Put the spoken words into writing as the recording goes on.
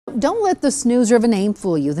Don't let the snoozer of a name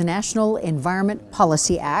fool you. The National Environment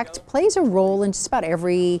Policy Act plays a role in just about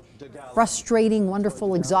every frustrating,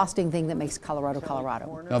 wonderful, exhausting thing that makes Colorado,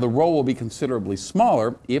 Colorado. Now, the role will be considerably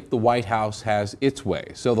smaller if the White House has its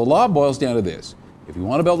way. So the law boils down to this. If you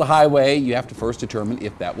want to build a highway, you have to first determine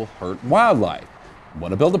if that will hurt wildlife. You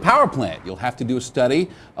want to build a power plant, you'll have to do a study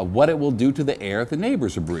of what it will do to the air the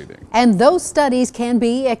neighbors are breathing. And those studies can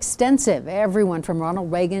be extensive. Everyone from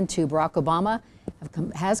Ronald Reagan to Barack Obama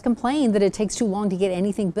has complained that it takes too long to get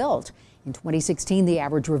anything built. In 2016, the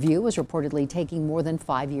average review was reportedly taking more than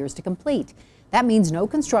 5 years to complete. That means no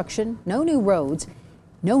construction, no new roads,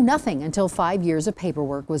 no nothing until 5 years of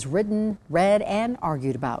paperwork was written, read, and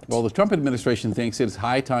argued about. Well, the Trump administration thinks it's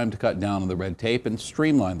high time to cut down on the red tape and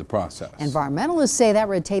streamline the process. Environmentalists say that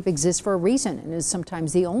red tape exists for a reason and is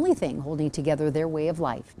sometimes the only thing holding together their way of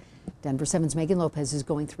life. Denver 7's Megan Lopez is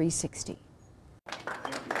going 360.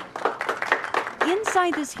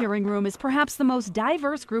 Inside this hearing room is perhaps the most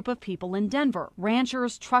diverse group of people in Denver.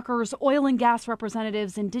 Ranchers, truckers, oil and gas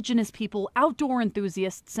representatives, indigenous people, outdoor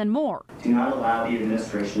enthusiasts, and more. Do not allow the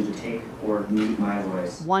administration to take or mute my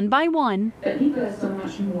voice. One by one, But NEPA is so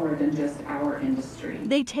much more than just our industry.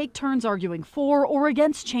 they take turns arguing for or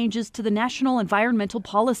against changes to the National Environmental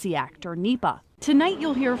Policy Act, or NEPA. Tonight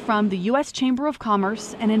you'll hear from the U.S. Chamber of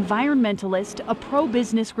Commerce, an environmentalist, a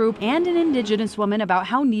pro-business group, and an indigenous woman about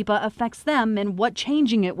how NEPA affects them and what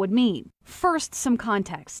changing it would mean. First, some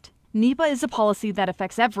context. NEPA is a policy that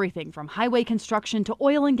affects everything from highway construction to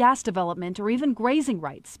oil and gas development or even grazing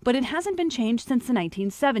rights, but it hasn't been changed since the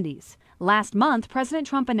 1970s. Last month, President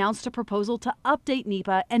Trump announced a proposal to update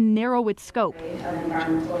NEPA and narrow its scope.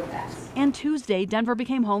 And Tuesday, Denver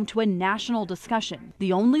became home to a national discussion,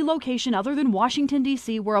 the only location other than Washington,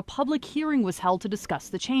 D.C. where a public hearing was held to discuss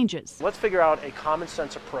the changes. Let's figure out a common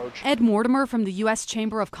sense approach. Ed Mortimer from the U.S.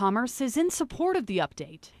 Chamber of Commerce is in support of the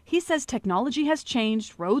update. He says technology has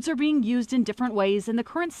changed, roads are being used in different ways, and the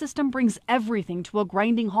current system brings everything to a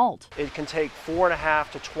grinding halt. It can take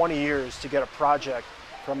 4.5 to 20 years to get a project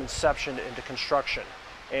from inception into construction.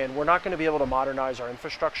 And we're not going to be able to modernize our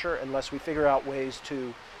infrastructure unless we figure out ways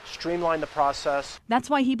to streamline the process. That's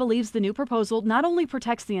why he believes the new proposal not only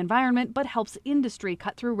protects the environment, but helps industry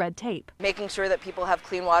cut through red tape. Making sure that people have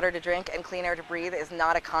clean water to drink and clean air to breathe is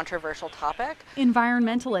not a controversial topic.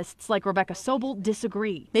 Environmentalists like Rebecca Sobel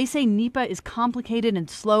disagree. They say NEPA is complicated and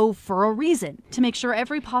slow for a reason, to make sure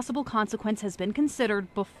every possible consequence has been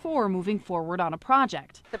considered before moving forward on a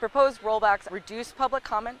project. The proposed rollbacks reduce public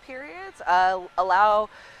comment periods, allow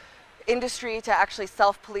industry to actually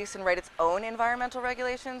self-police and write its own environmental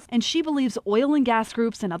regulations. And she believes oil and gas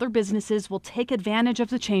groups and other businesses will take advantage of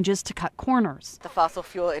the changes to cut corners. The fossil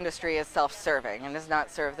fuel industry is self-serving and does not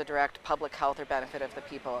serve the direct public health or benefit of the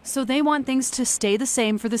people. So they want things to stay the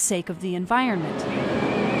same for the sake of the environment.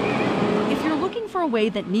 If you're looking for a way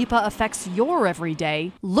that NEPA affects your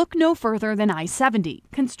everyday, look no further than I-70.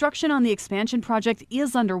 Construction on the expansion project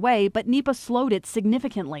is underway, but NEPA slowed it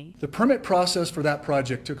significantly. The permit process for that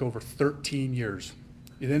project took over 13 years.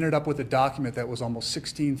 It ended up with a document that was almost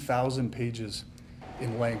 16,000 pages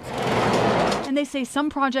in length. And they say some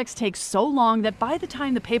projects take so long that by the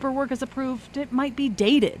time the paperwork is approved, it might be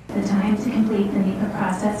dated. The time to complete the NEPA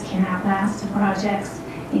process can outlast a project's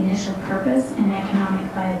initial purpose and economic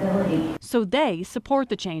viability. So they support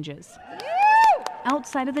the changes.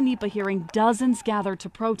 Outside of the NEPA hearing, dozens gathered to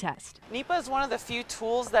protest. NEPA is one of the few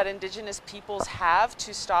tools that indigenous peoples have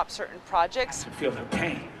to stop certain projects. To feel their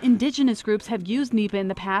pain. Indigenous groups have used NEPA in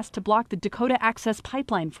the past to block the Dakota Access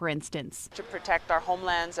Pipeline, for instance. To protect our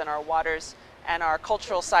homelands and our waters and our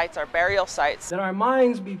cultural sites, our burial sites. That our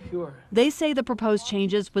minds be pure. They say the proposed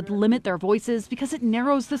changes would limit their voices because it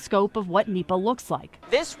narrows the scope of what NEPA looks like.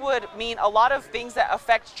 This would mean a lot of things that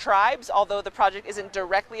affect tribes, although the project isn't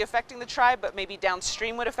directly affecting the tribe, but maybe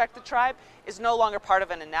downstream would affect the tribe, is no longer part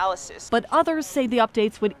of an analysis. But others say the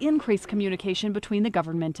updates would increase communication between the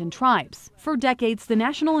government and tribes. For decades, the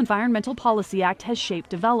National Environmental Policy Act has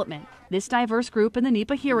shaped development. This diverse group in the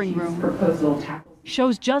NEPA hearing room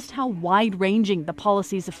shows just how wide-ranging the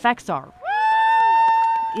policy's effects are.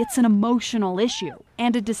 It's an emotional issue,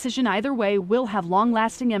 and a decision either way will have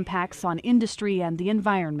long-lasting impacts on industry and the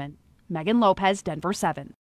environment. Megan Lopez, Denver 7.